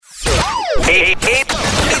Good morning.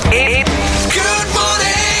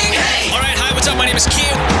 Hey. All right, hi, what's up? My name is Q.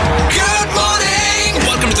 Good morning.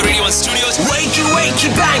 Welcome to the Radio 1 studios.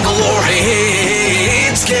 Wakey, Bangalore.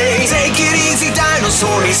 Hey, it's K. Take it easy,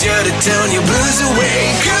 dinosaur. He's here to turn your blues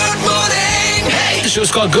away. Good morning. Hey. The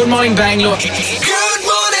show's called Good Morning Bangalore. Good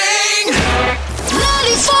morning.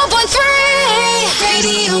 94.3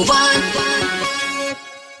 Radio 1.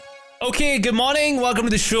 Okay, good morning. Welcome to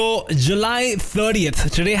the show. July 30th.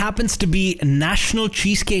 Today happens to be National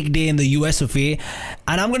Cheesecake Day in the US of A.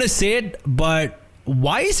 And I'm going to say it, but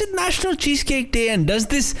why is it National Cheesecake Day? And does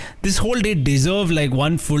this whole day deserve like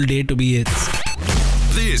one full day to be it?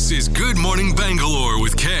 This is Good Morning Bangalore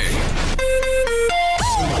with Kay.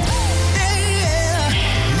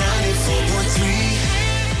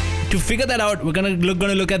 To figure that out, we're gonna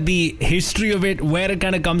look at the history of it, where it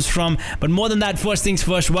kind of comes from. But more than that, first things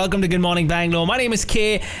first, welcome to Good Morning Bangalore. My name is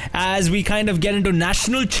Kay. As we kind of get into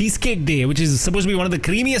National Cheesecake Day, which is supposed to be one of the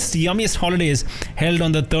creamiest, yummiest holidays held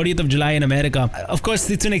on the 30th of July in America. Of course,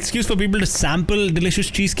 it's an excuse for people to sample delicious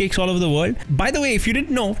cheesecakes all over the world. By the way, if you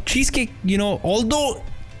didn't know, cheesecake, although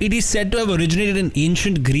it is said to have originated in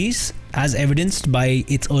ancient Greece, as evidenced by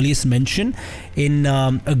its earliest mention in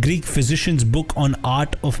a Greek physician's book on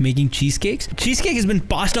art of making cheesecakes. Cheesecake has been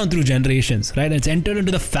passed down through generations, right? It's entered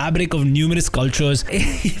into the fabric of numerous cultures.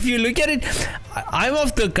 If you look at it, I'm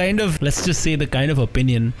of the kind of, let's just say the kind of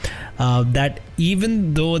opinion that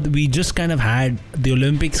even though we just kind of had the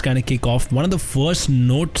Olympics kind of kick off, one of the first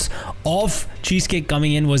notes of cheesecake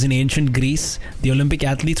coming in was in ancient Greece. The Olympic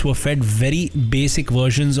athletes were fed very basic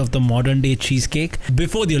versions of the modern day cheesecake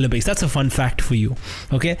before the Olympics. That's a fun fact for you.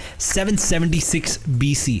 Okay, 776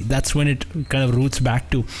 BC. That's when it kind of roots back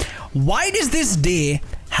to. Why does this day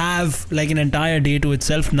have like an entire day to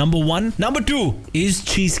itself? Number one. Number two, is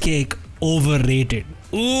cheesecake overrated?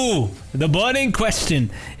 Ooh, the burning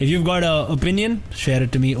question. If you've got an opinion, share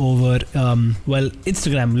it to me over,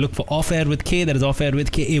 Instagram. Look for Off Air with K. That is Off Air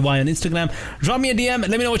with KAY on Instagram. Drop me a DM.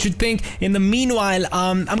 Let me know what you think. In the meanwhile,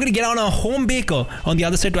 I'm going to get on a home baker on the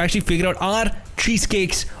other side to actually figure out, are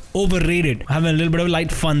cheesecakes overrated? I'm having a little bit of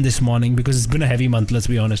light fun this morning because it's been a heavy month, let's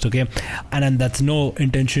be honest, okay? And that's no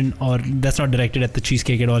intention, or that's not directed at the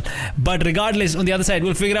cheesecake at all. But regardless, on the other side,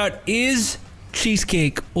 we'll figure out, is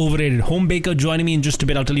cheesecake overrated? Home baker joining me in just a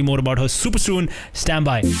bit. I'll tell you more about her super soon. Stand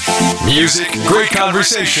by. Music, great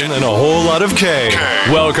conversation, and a whole lot of K.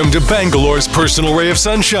 Welcome to Bangalore's personal ray of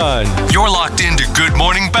sunshine. You're locked into Good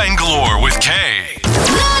Morning Bangalore with K.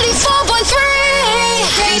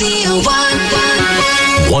 94.3 Radio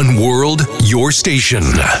 1. One world, your station.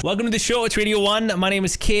 Welcome to the show. It's Radio 1. My name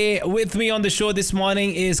is Kay. With me on the show this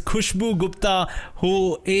morning is Khushbu Gupta,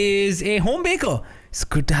 who is a home baker. It's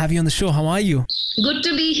good to have you on the show. How are you? Good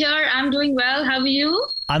to be here. I'm doing well. How are you?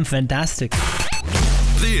 I'm fantastic.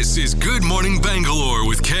 This is Good Morning Bangalore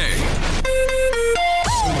with Kay.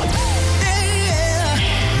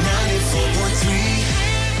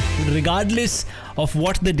 Regardless of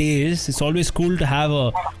what the day is, it's always cool to have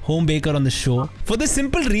a home baker on the show, for the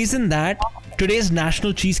simple reason that today's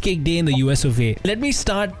National Cheesecake Day in the US of A. Let me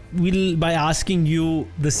start by asking you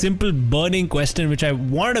the simple burning question which I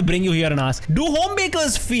wanted to bring you here and ask. Do home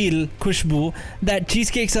bakers feel, Khushbu, that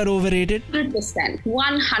cheesecakes are overrated?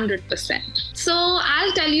 100%. So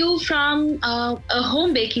I'll tell you from a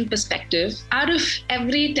home baking perspective, out of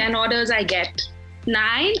every 10 orders I get,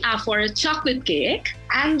 9 are for a chocolate cake,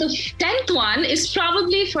 and the 10th one is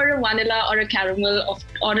probably for a vanilla or a caramel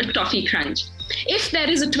or a toffee crunch. If there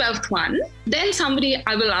is a 12th one, then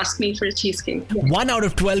I will ask me for a cheesecake. Yeah. 1 out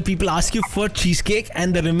of 12 people ask you for cheesecake,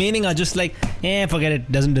 and the remaining are just like, forget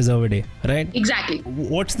it, doesn't deserve a day, right? Exactly.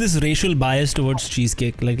 What's this racial bias towards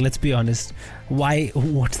cheesecake? Like, let's be honest. Why?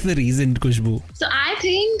 What's the reason, Khushbu? So I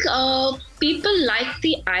think people like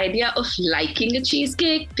the idea of liking a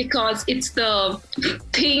cheesecake because it's the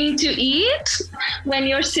thing to eat when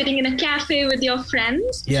you're sitting in a cafe with your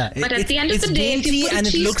friends. Yeah. But at the end of the day, it's if you dainty put a and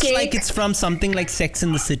it cheesecake, looks like it's from something like Sex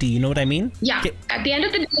in the City. You know what I mean? Yeah. Okay. At the end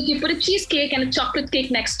of the day, if you put a cheesecake and a chocolate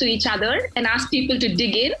cake next to each other and ask people to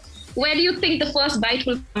dig in, where do you think the first bite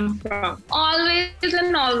will come from? Always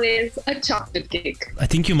and always a chocolate cake. I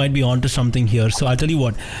think you might be onto something here. So I'll tell you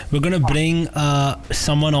what, we're going to bring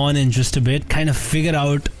someone on in just a bit, kind of figure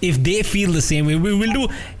out if they feel the same way.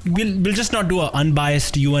 We'll just not do an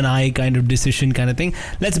unbiased you and I kind of decision kind of thing.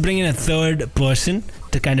 Let's bring in a third person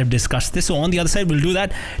to kind of discuss this. So on the other side, we'll do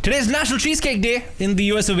that. Today's National Cheesecake Day in the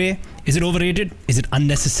US of A. Is it overrated? Is it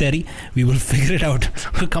unnecessary? We will figure it out.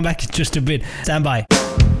 We'll come back in just a bit. Stand by.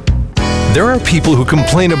 There are people who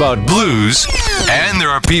complain about blues, and there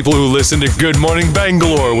are people who listen to Good Morning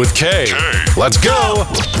Bangalore with Kay. Let's go!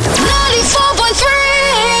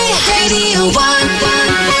 94.3 Radio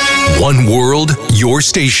One world, your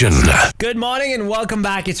station. Good morning and welcome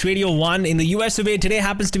back. It's Radio 1 in the US of A. Today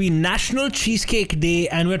happens to be National Cheesecake Day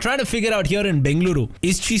and we're trying to figure out here in Bengaluru,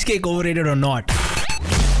 is cheesecake overrated or not?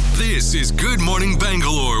 This is Good Morning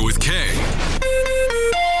Bangalore with Kay.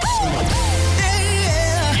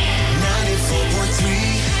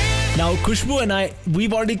 Now, Khushbu and I,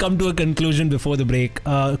 we've already come to a conclusion before the break.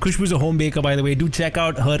 Khushbu's a home baker, by the way. Do check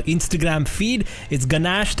out her Instagram feed. It's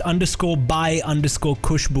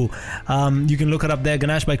Ganashed_by_Khushbu. You can look her up there,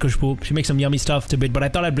 Ganache by Khushbu. She makes some yummy stuff to bit. But I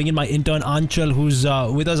thought I'd bring in my intern, Anchal, who's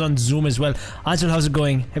with us on Zoom as well. Anchal, how's it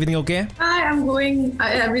going? Everything okay? Hi, I'm going.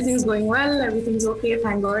 Everything's going well. Everything's okay.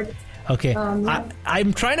 Thank God. Okay. Yeah.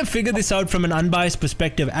 I'm trying to figure this out from an unbiased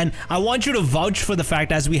perspective, and I want you to vouch for the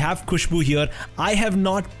fact, as we have Khushbu here, I have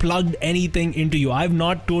not plugged anything into you. I've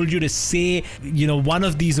not told you to say, one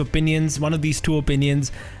of these opinions, one of these two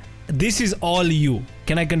opinions. This is all you.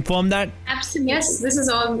 Can I confirm that? Absolutely. Yes, this is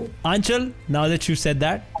all. Anchal, now that you said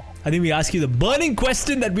that, I think we ask you the burning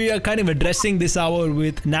question that we are kind of addressing this hour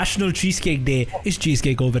with National Cheesecake Day. Is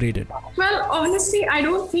cheesecake overrated? Well, honestly, I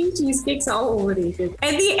don't think cheesecakes are overrated.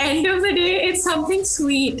 At the end of the day, it's something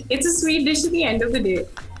sweet. It's a sweet dish at the end of the day.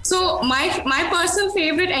 So my personal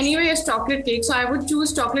favorite anyway is chocolate cake. So I would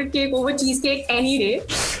choose chocolate cake over cheesecake any day.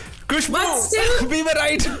 Khushbu, But still- we were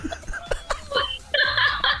right.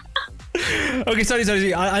 Okay,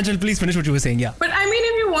 sorry. Anchal, please finish what you were saying. Yeah. But I mean,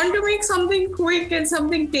 if you want to make something quick and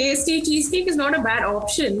something tasty, cheesecake is not a bad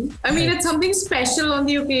option. I mean, Right. It's something special on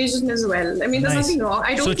the occasion as well. I mean, there's Nice. nothing wrong.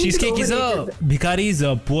 I don't So think cheesecake it's is a overrated. Bhikhari's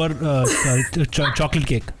poor chocolate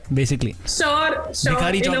cake, basically. Sure.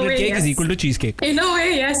 Bhikhari In a chocolate way, cake is yes. equal to cheesecake. In a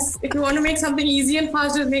way, yes. If you want to make something easy and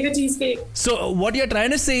fast, just make a cheesecake. So what you're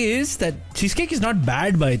trying to say is that cheesecake is not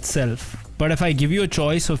bad by itself. But if I give you a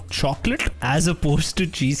choice of chocolate as opposed to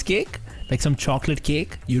cheesecake, like some chocolate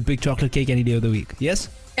cake, you'd pick chocolate cake any day of the week. Yes?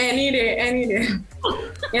 Any day.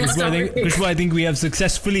 Yes, chocolate cake. Khushbu, I think we have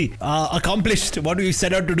successfully accomplished what we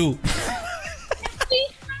set out to do.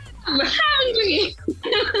 Haven't we?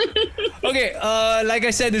 Okay, like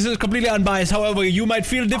I said, this is completely unbiased. However, you might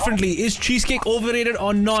feel differently. Is cheesecake overrated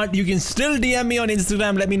or not? You can still DM me on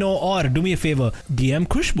Instagram, let me know, or do me a favor, DM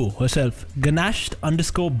Khushbu herself,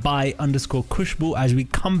 Ganashed_by_Khushbu, as we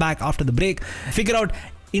come back after the break. Figure out,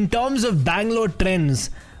 in terms of Bangalore trends,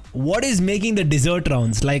 what is making the dessert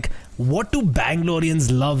rounds? Like, what do Bangaloreans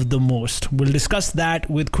love the most? We'll discuss that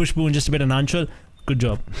with Khushbu in just a bit. And Anchal, good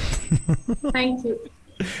job. Thank you.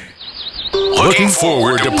 Looking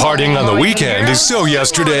forward to partying on the weekend is so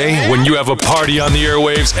yesterday when you have a party on the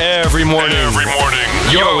airwaves every morning.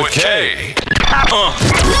 You're with Kay.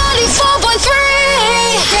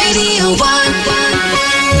 94.3 Radio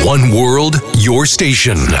 1. One world, your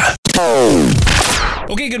station.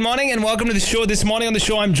 Okay, good morning and welcome to the show. This morning on the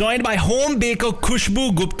show, I'm joined by home baker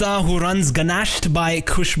Khushbu Gupta, who runs Ganashed by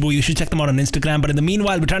Khushbu. You should check them out on Instagram. But in the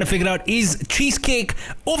meanwhile, we're trying to figure out, is cheesecake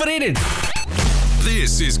overrated?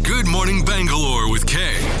 This is Good Morning Bangalore with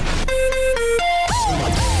Kay.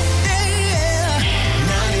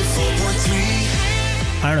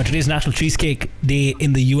 I don't know, today's National Cheesecake Day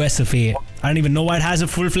in the US of A. I don't even know why it has a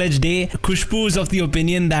full-fledged day. Khushbu is of the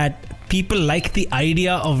opinion that people like the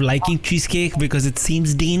idea of liking cheesecake because it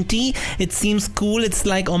seems dainty, it seems cool, it's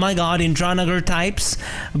like, oh my god, Indranagar types.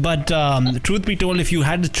 But truth be told, if you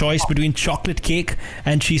had the choice between chocolate cake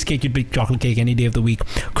and cheesecake, you'd pick chocolate cake any day of the week.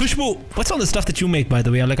 Khushbu, what's all the stuff that you make, by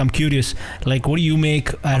the way? I'm curious. Like, what do you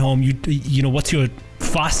make at home? You know, what's your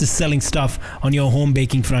fastest selling stuff on your home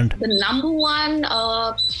baking front? The number one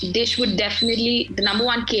dish would definitely, the number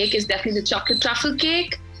one cake is definitely the chocolate truffle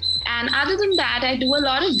cake. And other than that, I do a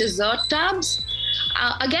lot of dessert tubs.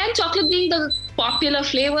 Again, chocolate being the popular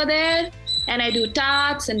flavor there. And I do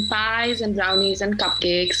tarts and pies and brownies and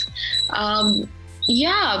cupcakes.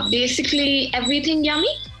 Yeah, basically everything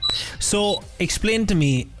yummy. So explain to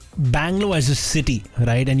me, Bangalore as a city,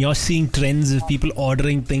 right? And you're seeing trends of people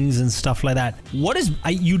ordering things and stuff like that.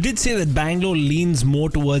 You did say that Bangalore leans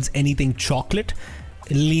more towards anything chocolate.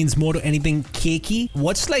 It leans more to anything cakey.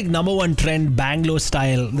 What's like number one trend Bangalore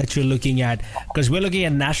style that you're looking at? Because we're looking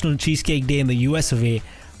at National Cheesecake Day in the US of A.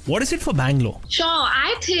 What is it for Bangalore? Sure,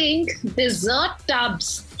 I think dessert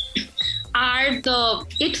tubs are the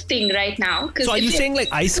it thing right now. So are you saying like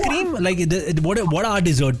ice cream? Like what are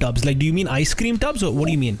dessert tubs? Like, do you mean ice cream tubs or what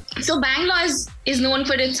do you mean? So Bangalore is known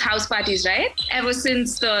for its house parties, right? Ever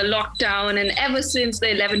since the lockdown and ever since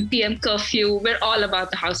the 11 p.m. curfew, we're all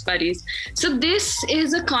about the house parties. So this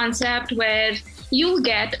is a concept where you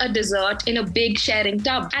get a dessert in a big sharing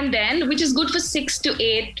tub. And then, which is good for 6 to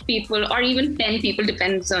 8 people or even 10 people,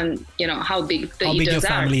 depends on, how big the How eaters big your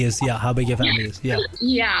family are. is. Yeah, how big your family is. Yeah.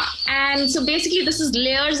 Yeah. And so basically this is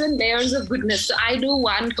layers and layers of goodness. So I do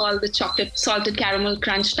one called the chocolate salted caramel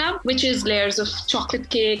crunch tub, which is layers of chocolate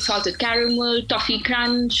cake, salted caramel, toffee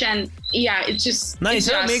crunch, and yeah, it's just Nice.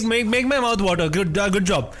 it's Huh? just- Make my mouth water. Good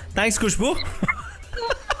job. Thanks, Khushbu.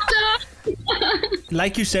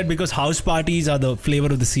 Like you said, because house parties are the flavor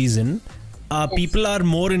of the season, people are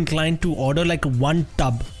more inclined to order like one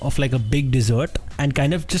tub of like a big dessert and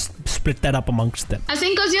kind of just split that up amongst them. I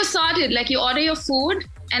think because you're sorted, like you order your food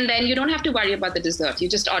and then you don't have to worry about the dessert. You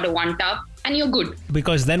just order one tub and you're good.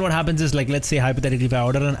 Because then what happens is, like, let's say hypothetically, if I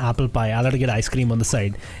order an apple pie, I'll have to get ice cream on the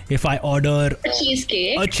side. If I order A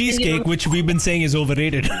cheesecake. a cheesecake, which we've been saying is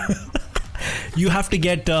overrated, you have to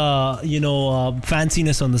get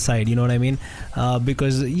fanciness on the side, you know what I mean?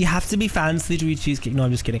 Because you have to be fancy to eat cheesecake. No, I'm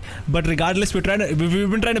just kidding. But regardless, we've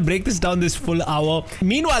been trying to break this down this full hour.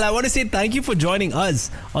 Meanwhile, I want to say thank you for joining us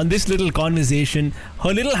on this little conversation.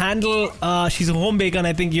 Her little handle, she's a home baker, and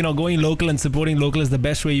I think going local and supporting local is the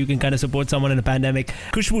best way you can kind of support someone in a pandemic.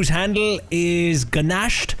 Khushbu's handle is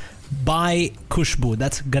Ganashed by Khushbu.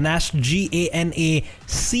 That's Ganashed, GANACHED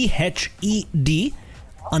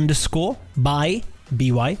 _by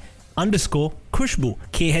BY _ Khushbu,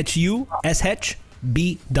 KHUSHBOO.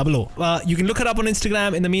 You can look her up on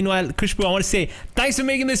Instagram. In the meanwhile, Khushbu, I want to say thanks for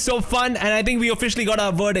making this so fun, and I think we officially got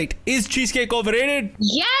our verdict. Is cheesecake overrated?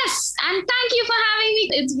 Yes, and thank you for having me.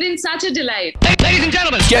 It's been such a delight. Ladies and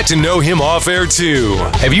gentlemen, get to know him off air too.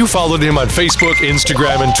 Have you followed him on Facebook,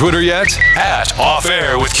 Instagram, and Twitter yet? At Off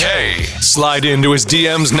Air with K. Slide into his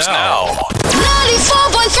DMs now.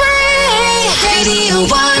 94.3 Radio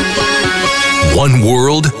 1. One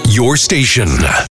world, your station.